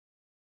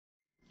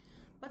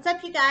What's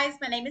up, you guys?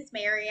 My name is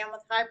Mary. I'm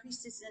with High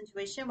Priestess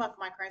Intuition. Welcome,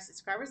 my current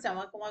subscribers, and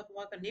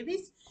welcome,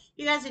 newbies.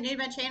 You guys are new to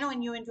my channel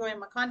and you enjoy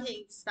my content.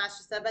 You can smash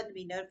the sub button to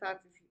be notified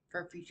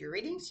for future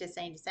readings. Just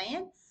saying.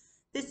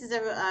 This is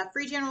a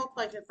free general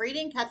collective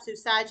reading. Capsule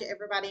side to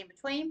everybody in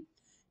between.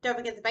 Don't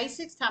forget the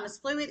basics. Time is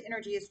fluid.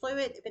 Energy is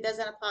fluid. If it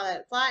doesn't apply, let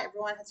it fly.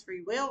 Everyone has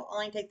free will.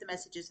 Only take the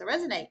messages that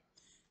resonate.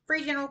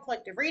 Free general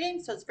collective reading,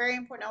 so it's very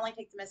important to only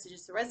take the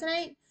messages that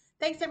resonate.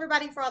 Thanks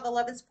everybody for all the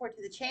love and support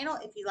to the channel.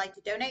 If you'd like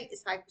to donate,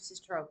 it's High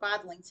Priestess Tarot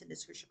 5. The link's in the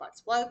description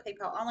box below.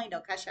 PayPal only, no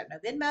Cash App, no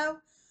Venmo.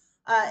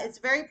 It's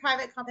a very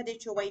private,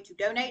 confidential way to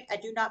donate. I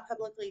do not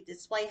publicly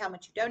display how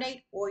much you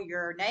donate or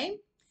your name,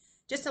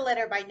 just to let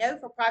everybody know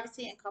for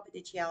privacy and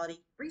confidentiality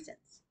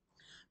reasons.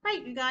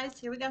 Right, you guys,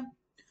 here we go.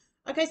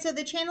 Okay, so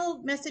the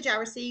channel message I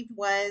received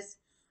was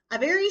a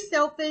very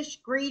selfish,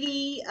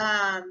 greedy,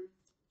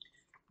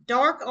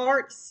 dark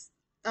arts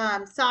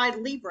side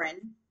Libran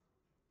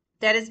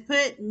that has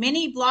put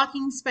many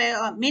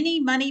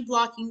money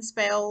blocking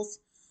spells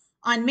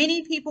on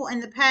many people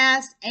in the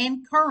past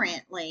and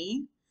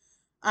currently.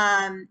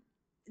 Um,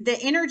 the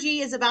energy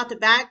is about to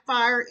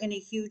backfire in a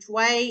huge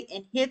way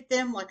and hit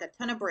them like a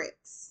ton of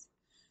bricks.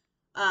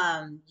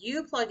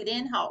 You plug it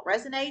in how it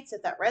resonates.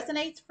 If that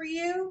resonates for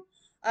you,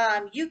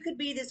 you could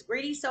be this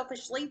greedy,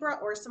 selfish Libra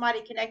or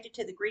somebody connected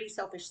to the greedy,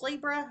 selfish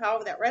Libra,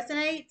 however that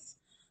resonates.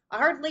 I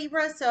heard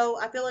Libra, so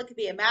I feel it could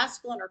be a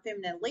masculine or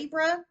feminine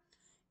Libra.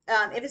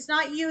 If it's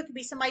not you, it could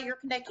be somebody you're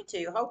connected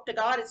to. Hope to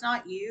God it's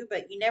not you,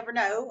 but you never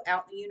know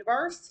out in the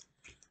universe.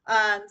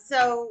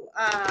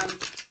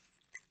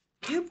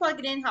 You plug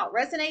it in how it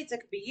resonates. It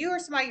could be you or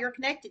somebody you're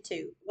connected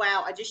to.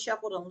 Wow, I just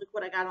shuffled and look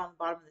what I got on the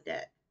bottom of the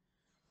deck.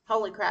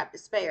 Holy crap,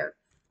 despair.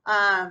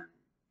 And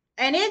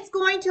it's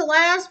going to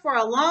last for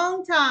a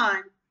long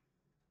time.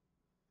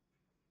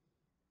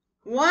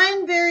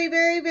 One very,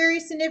 very, very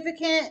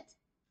significant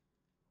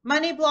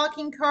money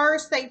blocking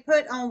curse they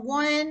put on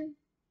one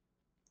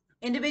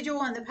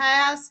individual in the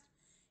past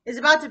is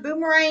about to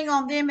boomerang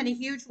on them in a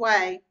huge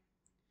way.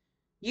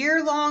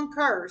 Year-long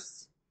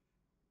curse.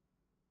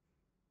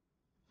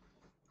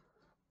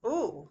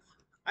 Ooh,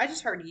 I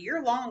just heard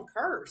year-long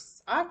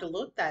curse. I have to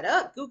look that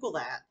up. Google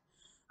that.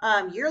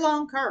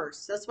 Year-long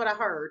curse. That's what I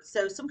heard.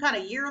 So some kind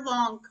of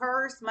year-long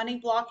curse, money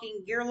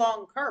blocking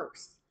year-long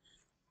curse.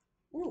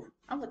 Ooh,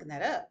 I'm looking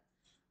that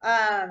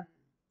up.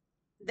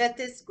 That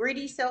this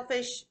greedy,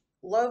 selfish,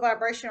 low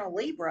vibrational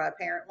Libra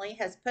apparently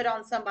has put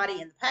on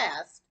somebody in the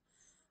past.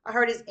 I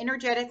heard is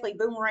energetically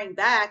boomerang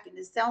back, and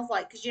it sounds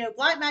like, because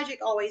black magic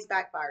always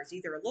backfires,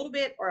 either a little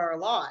bit or a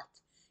lot.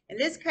 In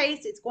this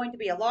case, it's going to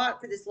be a lot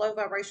for this low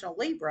vibrational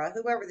Libra,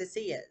 whoever this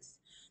is.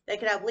 They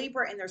could have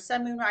Libra in their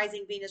Sun, Moon,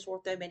 Rising, Venus,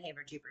 Ortho,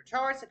 Midheaven, Jupiter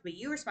charts. It could be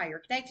you or somebody you're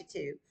connected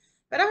to.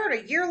 But I heard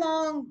a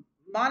year-long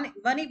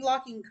money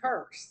blocking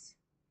curse.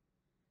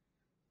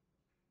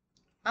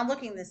 I'm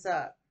looking this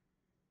up.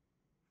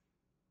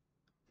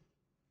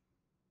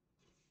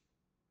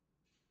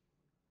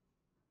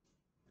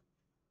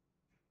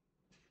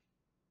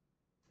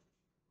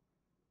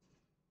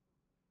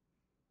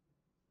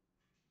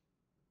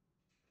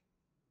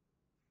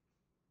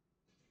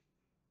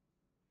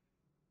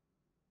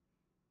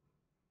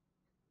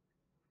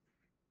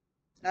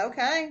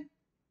 Okay.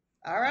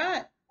 All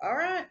right. All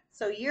right.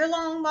 So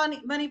year-long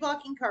money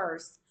blocking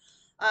curse.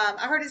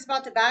 I heard it's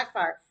about to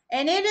backfire.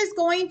 And it is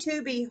going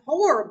to be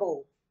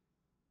horrible.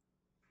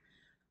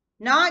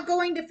 Not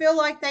going to feel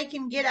like they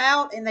can get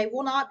out, and they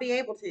will not be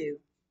able to.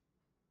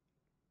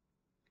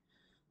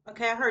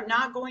 Okay, I heard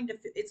not going to,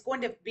 it's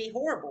going to be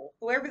horrible,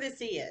 whoever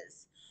this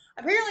is.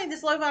 Apparently,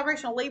 this low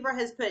vibrational Libra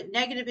has put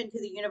negative into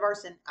the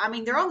universe. And I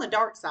mean, they're on the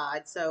dark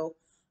side. So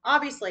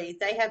obviously,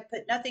 they have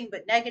put nothing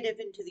but negative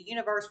into the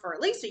universe for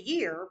at least a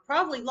year,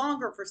 probably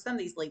longer for some of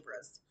these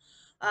Libras.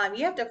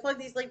 You have to plug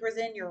these Libras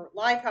in your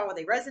life, however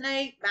they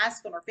resonate,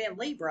 masculine or femme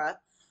Libra.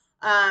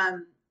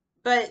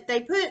 But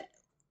they put,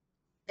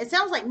 it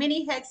sounds like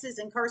many hexes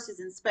and curses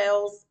and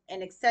spells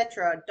and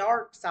etc.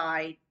 dark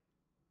side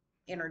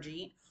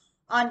energy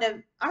on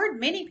the, I heard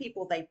many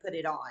people they put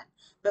it on,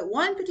 but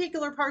one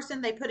particular person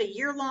they put a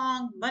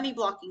year-long money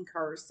blocking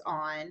curse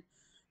on,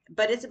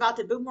 but it's about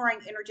to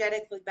boomerang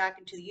energetically back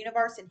into the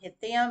universe and hit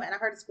them. And I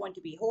heard it's going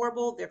to be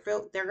horrible. They're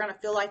going to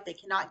feel like they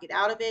cannot get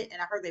out of it,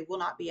 and I heard they will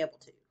not be able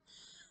to.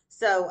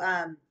 So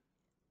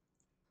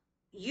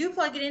you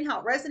plug it in how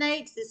it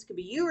resonates. This could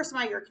be you or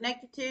somebody you're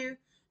connected to.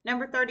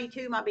 Number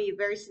 32 might be a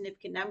very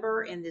significant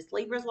number in this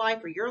Libra's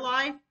life or your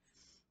life.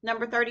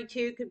 Number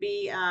 32 could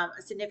be a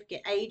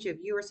significant age of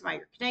you or somebody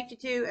you're connected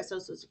to, a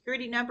social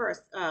security number,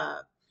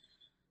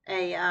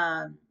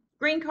 a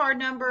green card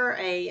number,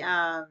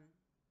 a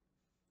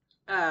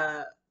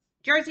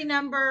jersey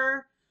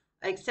number,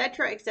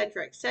 etc.,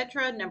 etc.,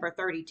 etc. Number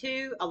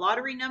 32, a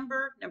lottery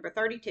number, number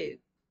 32.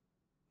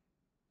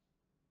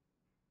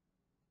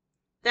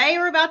 They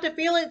are about to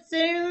feel it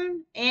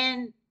soon,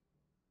 and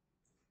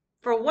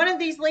for one of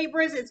these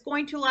Libras, it's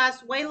going to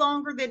last way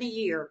longer than a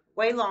year,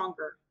 way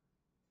longer.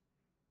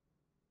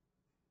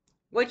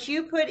 What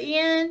you put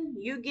in,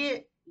 you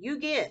get,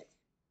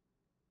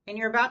 and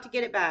you're about to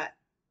get it back.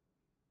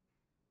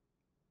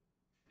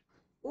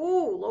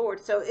 Oh, Lord.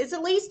 So it's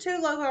at least two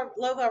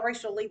low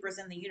vibrational Libras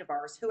in the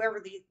universe,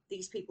 whoever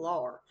these people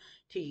are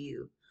to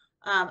you.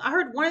 I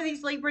heard one of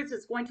these Libras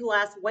is going to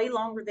last way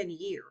longer than a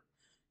year.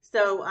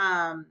 So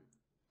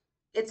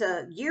it's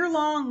a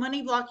year-long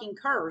money blocking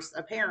curse,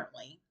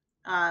 apparently.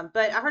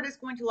 But I heard it's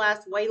going to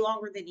last way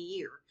longer than a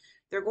year.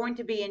 They're going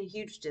to be in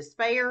huge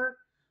despair.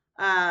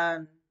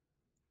 Um,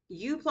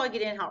 you plug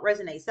it in how it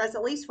resonates. That's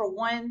at least for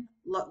one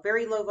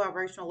very low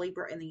vibrational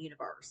Libra in the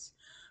universe.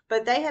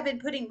 But they have been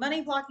putting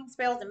money blocking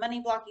spells and money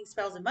blocking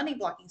spells and money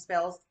blocking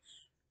spells,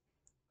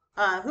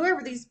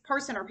 whoever these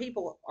person or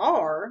people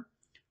are,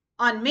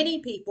 on many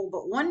people,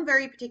 but one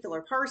very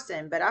particular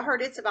person. But I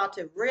heard it's about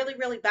to really,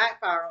 really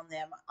backfire on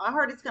them. I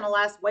heard it's going to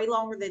last way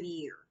longer than a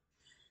year.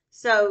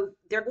 So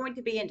they're going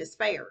to be in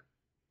despair.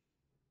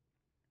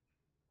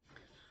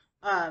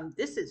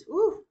 This is,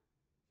 ooh.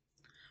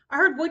 I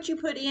heard what you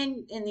put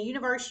in the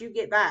universe, you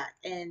get back.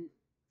 And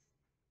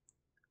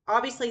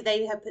obviously,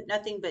 they have put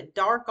nothing but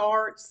dark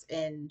arts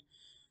and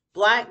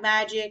black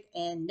magic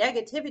and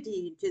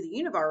negativity to the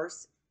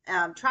universe,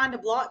 trying to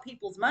block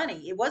people's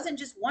money. It wasn't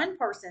just one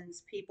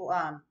person's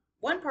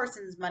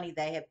money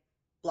they have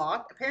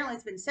blocked. Apparently,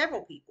 it's been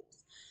several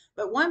people's,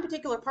 but one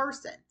particular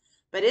person.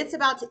 But it's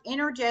about to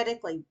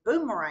energetically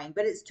boomerang.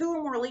 But it's two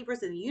or more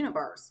Libras in the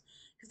universe,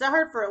 because I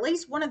heard for at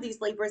least one of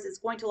these Libras, it's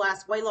going to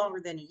last way longer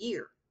than a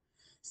year.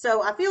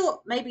 So I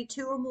feel maybe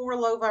two or more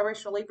low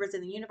vibrational Libras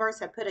in the universe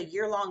have put a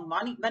year-long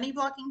money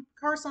blocking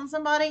curse on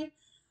somebody,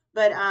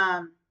 but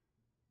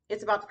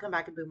it's about to come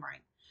back and boomerang.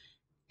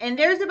 And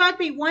there's about to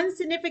be one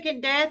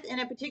significant death in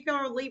a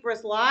particular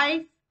Libra's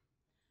life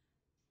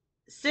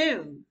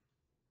soon.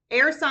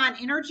 Air sign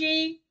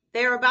energy,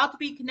 they're about to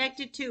be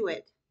connected to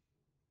it.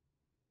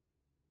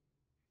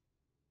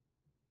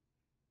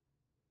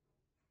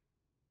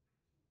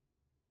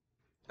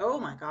 Oh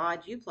my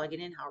God, you plug it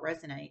in how it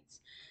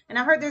resonates. And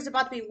I heard there's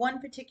about to be one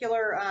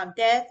particular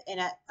death in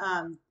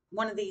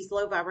one of these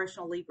low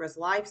vibrational Libra's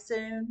life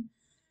soon.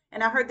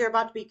 And I heard they're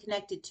about to be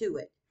connected to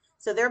it.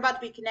 So they're about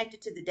to be connected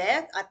to the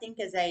death, I think,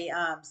 as a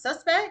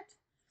suspect.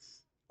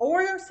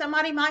 Or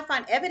somebody might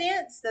find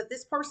evidence that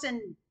this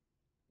person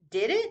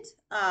did it,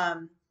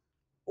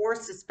 or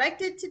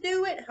suspected to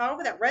do it,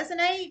 however that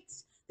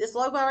resonates. This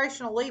low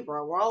vibrational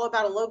Libra, we're all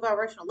about a low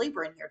vibrational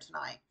Libra in here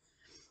tonight,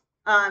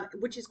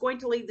 which is going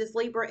to leave this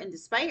Libra in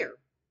despair.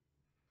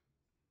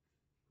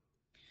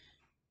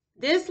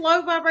 This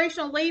low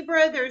vibrational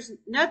Libra, there's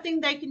nothing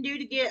they can do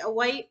to get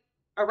away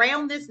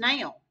around this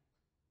now.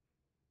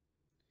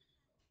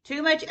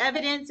 Too much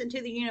evidence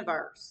into the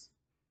universe.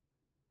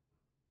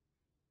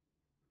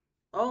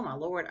 Oh my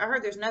Lord. I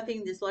heard there's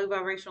nothing this low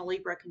vibrational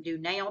Libra can do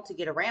now to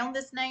get around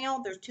this now.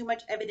 There's too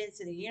much evidence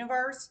in the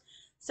universe.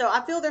 So I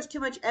feel there's too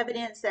much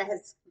evidence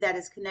that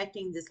is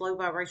connecting this low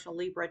vibrational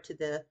Libra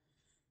to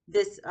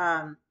this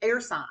air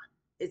sign.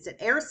 It's an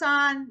air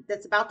sign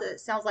that's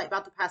sounds like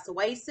about to pass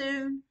away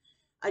soon.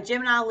 A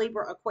Gemini,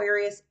 Libra,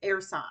 Aquarius air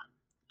sign.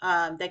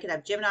 They could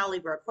have Gemini,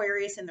 Libra,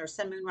 Aquarius in their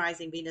Sun, Moon,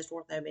 Rising, Venus,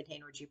 North Node,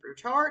 Midheaven, or Jupiter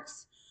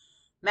charts.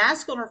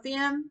 Masculine or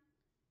femme,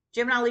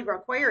 Gemini, Libra,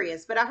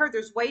 Aquarius. But I heard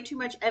there's way too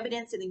much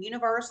evidence in the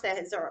universe that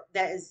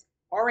is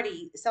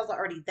already, it sounds like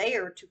already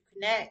there to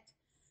connect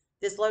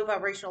this low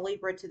vibrational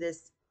Libra to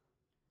this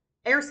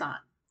air sign,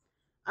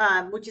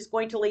 which is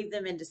going to leave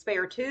them in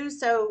despair too.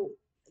 So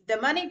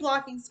the money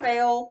blocking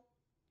spells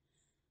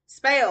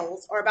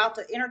are about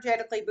to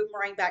energetically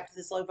boomerang back to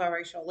this low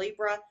vibrational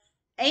Libra.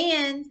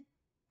 And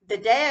the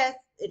death,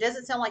 it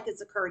doesn't sound like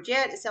it's occurred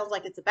yet. It sounds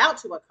like it's about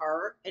to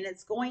occur, and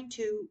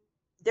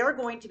they're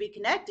going to be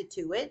connected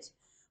to it,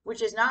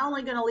 which is not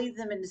only going to leave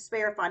them in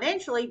despair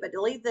financially, but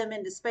to leave them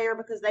in despair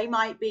because they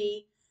might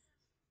be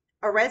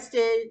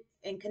arrested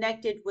and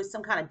connected with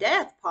some kind of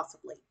death,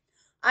 possibly.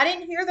 I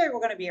didn't hear they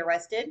were going to be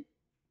arrested,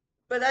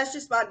 but that's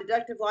just my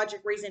deductive logic,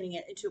 reasoning,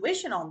 and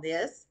intuition on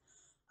this.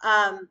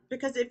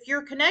 Because if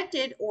you're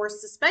connected or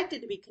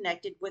suspected to be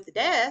connected with the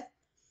death,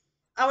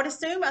 I would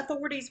assume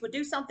authorities would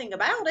do something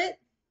about it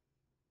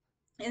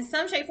in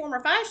some shape, form,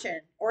 or fashion,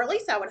 or at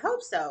least I would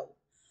hope so.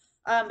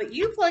 But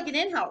you plug it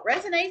in how it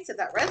resonates, if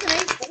that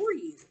resonates for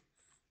you.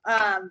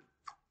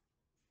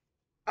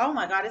 Oh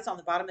my God, it's on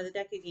the bottom of the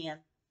deck again.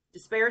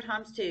 Despair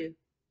times 2.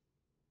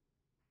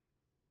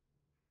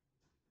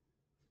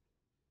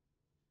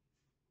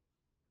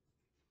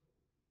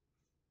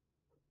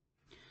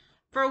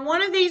 For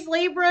one of these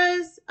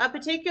Libras, a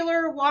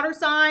particular water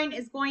sign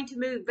is going to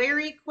move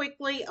very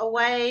quickly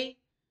away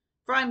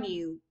from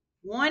you.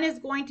 One is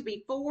going to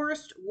be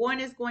forced, one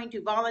is going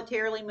to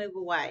voluntarily move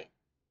away.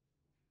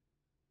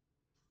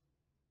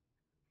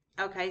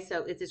 Okay,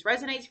 so if this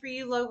resonates for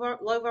you, low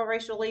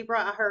vibrational Libra,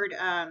 I heard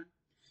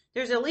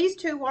there's at least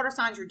 2 water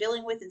signs you're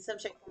dealing with in some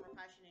shape, form, or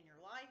fashion in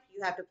your life.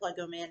 You have to plug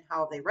them in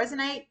how they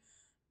resonate.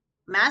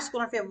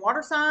 Masculine or feminine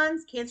water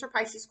signs, Cancer,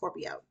 Pisces,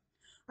 Scorpio.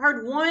 I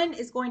heard one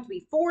is going to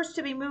be forced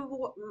to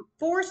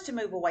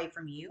move away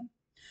from you.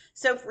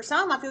 So for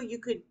some, I feel you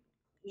could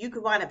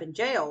wind up in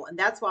jail, and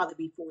that's why they'd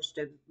be forced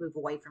to move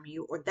away from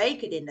you, or they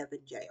could end up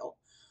in jail,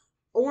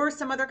 or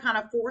some other kind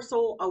of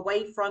forceful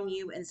away from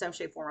you in some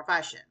shape, form, or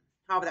fashion.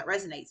 however that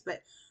resonates. But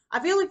I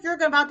feel if you're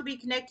about to be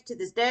connected to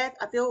this death,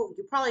 I feel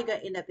you're probably going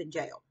to end up in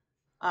jail,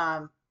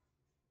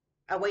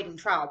 awaiting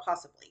trial,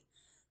 possibly.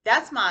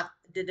 That's my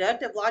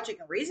deductive logic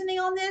and reasoning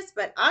on this,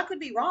 but I could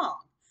be wrong.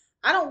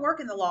 I don't work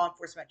in the law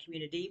enforcement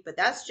community, but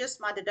that's just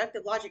my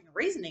deductive logic and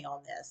reasoning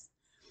on this.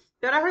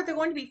 But I heard they're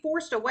going to be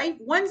forced away.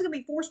 One's going to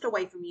be forced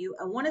away from you,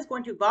 and one is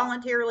going to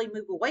voluntarily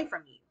move away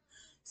from you.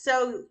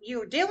 So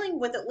you're dealing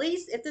with, at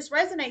least if this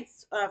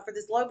resonates for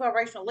this low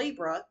vibrational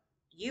Libra,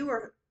 you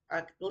are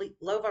a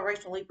low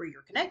vibrational Libra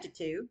you're connected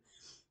to.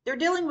 They're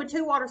dealing with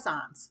two water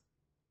signs,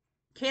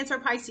 Cancer,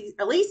 Pisces,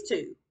 at least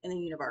two in the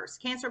universe,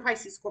 Cancer,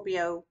 Pisces,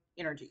 Scorpio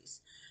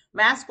energies.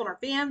 Masculine or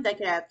femme, they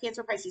could have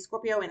Cancer, Pisces,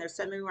 Scorpio in their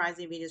Sun, Moon,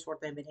 Rising, Venus,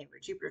 North Node,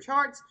 Midheaven, Jupiter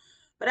charts.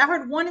 But I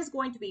heard one is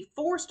going to be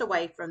forced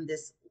away from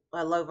this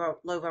low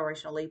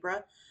vibrational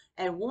Libra,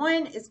 and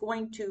one is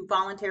going to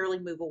voluntarily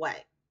move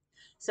away.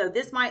 So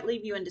this might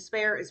leave you in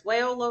despair as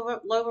well,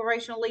 low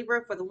vibrational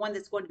Libra, for the one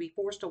that's going to be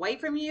forced away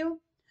from you.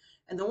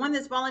 And the one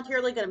that's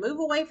voluntarily going to move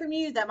away from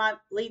you, that might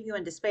leave you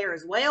in despair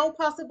as well,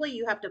 possibly.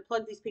 You have to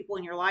plug these people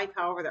in your life,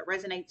 however that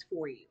resonates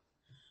for you.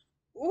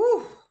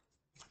 Ooh.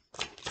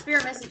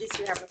 Spirit messages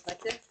you have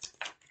reflected.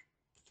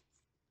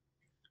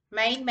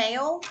 Main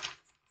male.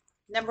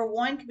 Number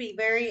one could be a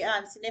very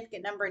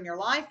significant number in your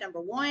life.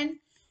 Number one,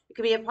 it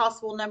could be a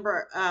possible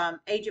number,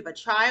 age of a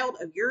child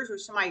of yours or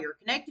somebody you're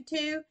connected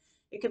to.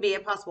 It could be a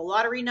possible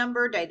lottery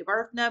number, date of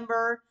birth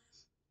number,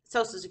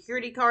 social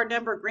security card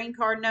number, green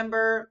card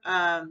number,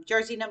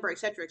 jersey number,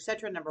 etc.,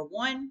 etc. Number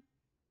one.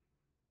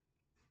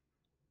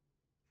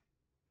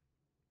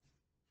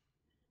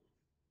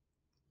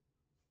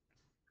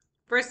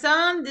 For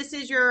some, this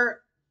is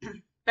your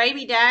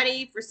baby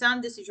daddy. For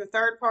some, this is your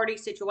third party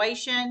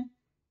situation.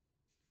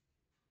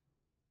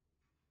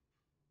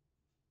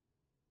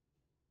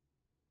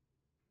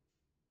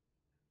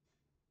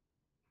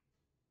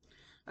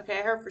 Okay,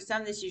 I heard for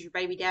some, this is your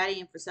baby daddy,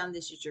 and for some,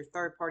 this is your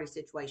third party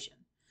situation.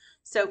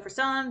 So for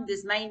some,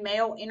 this main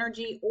male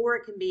energy, or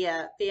it can be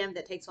a femme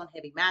that takes on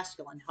heavy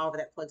masculine, however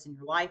that plugs in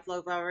your life,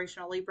 low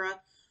vibrational Libra,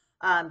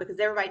 because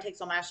everybody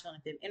takes on masculine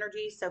and femme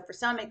energy. So for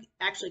some, it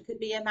actually could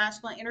be a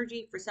masculine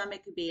energy. For some,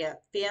 it could be a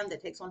femme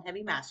that takes on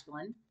heavy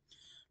masculine.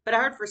 But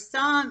I heard for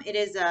some, it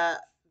is a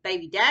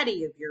baby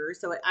daddy of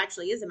yours, so it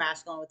actually is a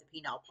masculine with a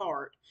penile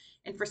part.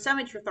 And for some,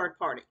 it's your third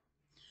party.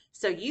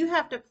 So you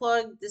have to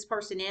plug this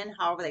person in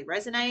however they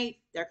resonate.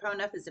 They're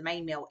coming up as the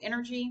main male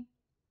energy.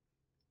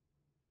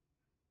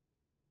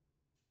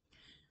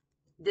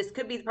 This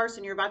could be the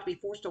person you're about to be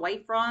forced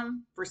away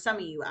from. For some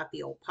of you, I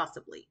feel,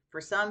 possibly.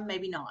 For some,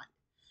 maybe not.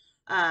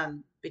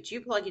 But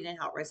you plug it in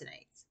how it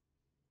resonates.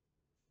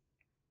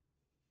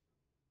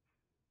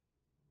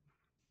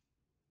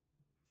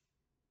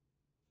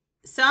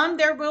 Some,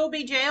 there will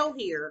be jail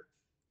here.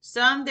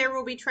 Some, there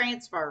will be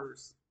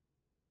transfers.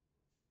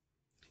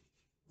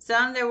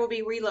 Some, there will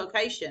be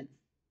relocation.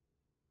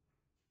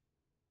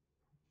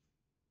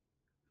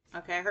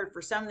 Okay, I heard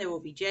for some there will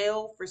be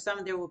jail, for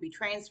some there will be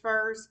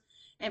transfers,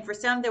 and for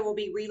some there will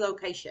be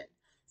relocation.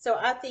 So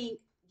I think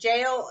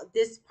jail,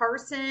 this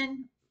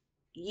person,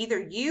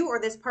 either you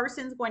or this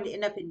person's going to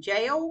end up in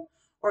jail,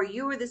 or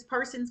you or this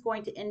person's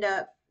going to end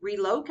up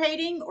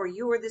relocating, or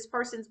you or this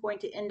person's going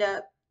to end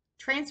up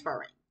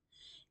transferring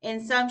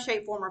in some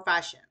shape, form, or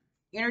fashion.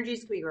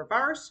 Energies can be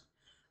reversed.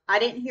 I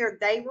didn't hear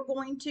they were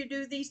going to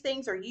do these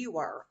things or you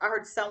were. I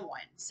heard someone.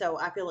 So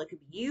I feel it could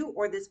be you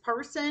or this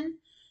person.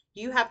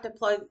 You have to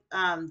plug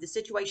the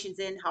situations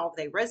in however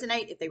they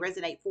resonate, if they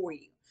resonate for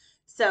you.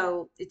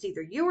 So it's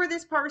either you or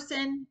this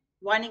person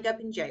winding up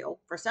in jail.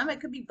 For some,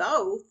 it could be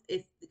both,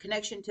 if the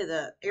connection to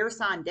the air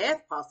sign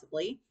death,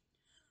 possibly.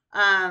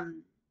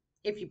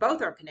 If you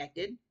both are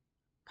connected,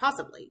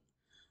 possibly.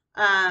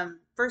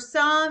 For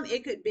some,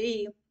 it could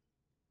be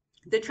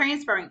the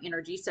transferring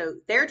energy. So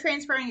they're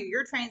transferring or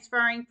you're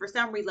transferring. For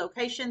some,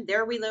 relocation,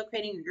 they're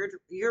relocating or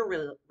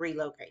you're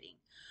relocating.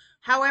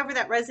 However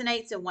that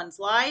resonates in one's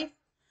life.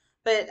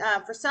 But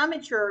for some,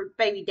 it's your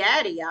baby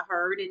daddy, I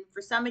heard, and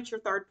for some, it's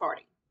your third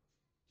party.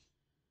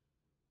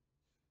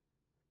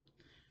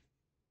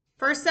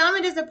 For some,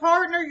 it is a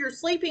partner you're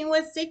sleeping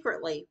with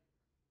secretly.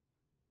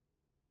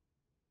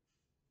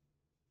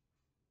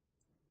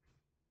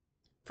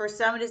 For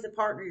some, it is a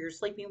partner you're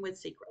sleeping with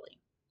secretly.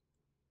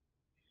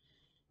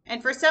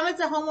 And for some, it's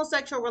a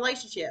homosexual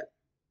relationship.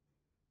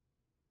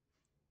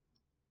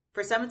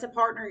 For some, it's a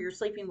partner you're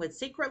sleeping with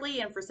secretly,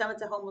 and for some,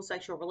 it's a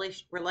homosexual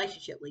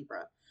relationship,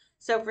 Libra.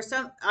 So for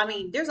some, I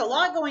mean, there's a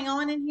lot going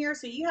on in here,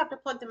 so you have to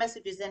plug the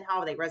messages in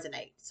how they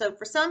resonate. So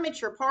for some,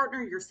 it's your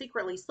partner you're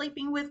secretly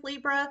sleeping with,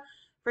 Libra.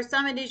 For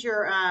some, it is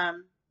your a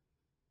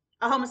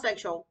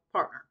homosexual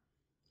partner.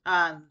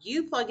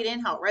 You plug it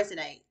in how it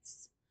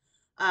resonates.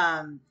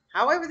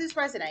 However this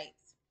resonates.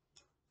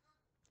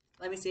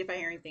 Let me see if I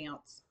hear anything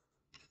else.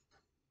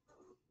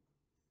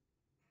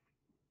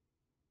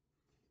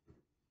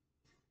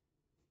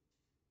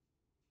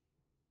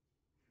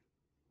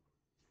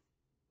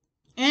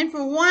 And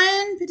for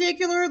one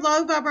particular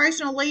low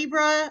vibrational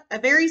Libra, a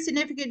very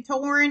significant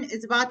Tauran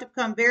is about to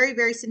become very,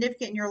 very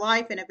significant in your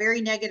life in a very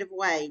negative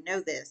way.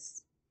 Know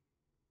this.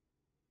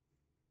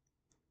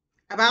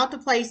 about to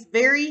place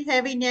very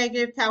heavy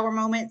negative tower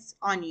moments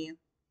on you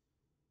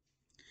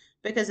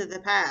because of the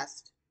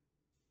past.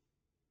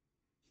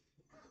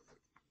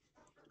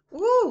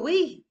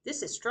 Ooh,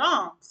 this is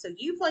strong. So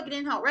you plug it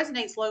in how it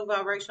resonates, low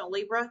vibrational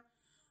Libra.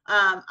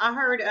 I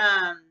heard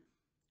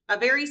a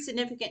very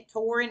significant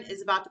Tauran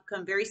is about to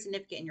become very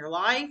significant in your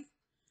life.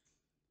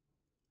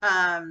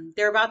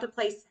 They're about to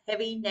place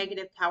heavy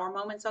negative tower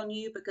moments on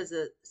you because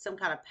of some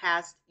kind of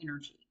past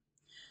energy.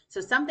 So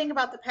something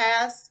about the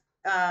past,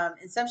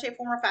 in some shape,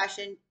 form, or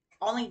fashion,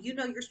 only you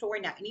know your story,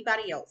 not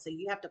anybody else. So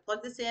you have to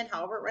plug this in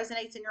however it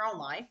resonates in your own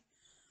life.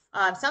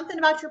 Something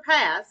about your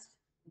past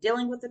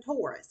dealing with the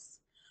Taurus.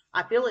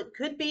 I feel it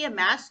could be a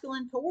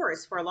masculine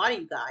Taurus for a lot of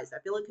you guys. I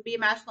feel it could be a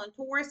masculine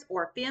Taurus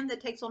or a femme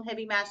that takes on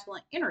heavy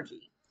masculine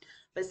energy.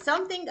 But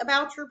something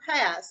about your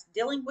past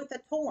dealing with a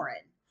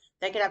Tauran.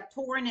 They could have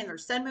Tauran in their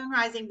sun, moon,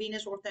 rising,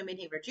 Venus, North Node,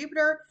 midheaven, or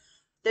Jupiter.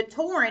 The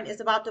Tauran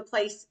is about to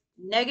place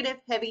negative,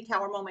 heavy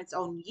tower moments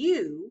on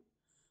you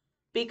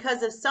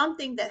because of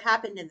something that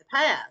happened in the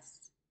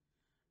past.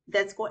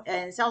 That's going,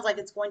 and it sounds like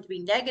it's going to be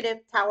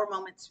negative tower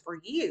moments for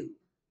you.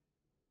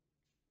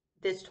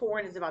 This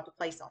Tauran is about to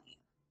place on you.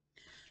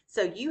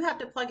 So you have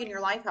to plug in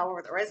your life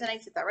however that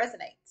resonates, if that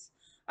resonates.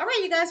 All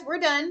right, you guys, we're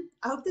done.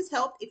 I hope this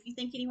helped. If you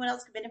think anyone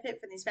else could benefit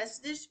from these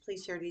messages,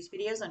 please share these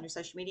videos on your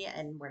social media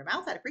and word of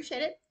mouth. I'd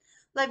appreciate it.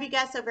 Love you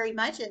guys so very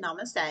much, and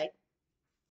namaste.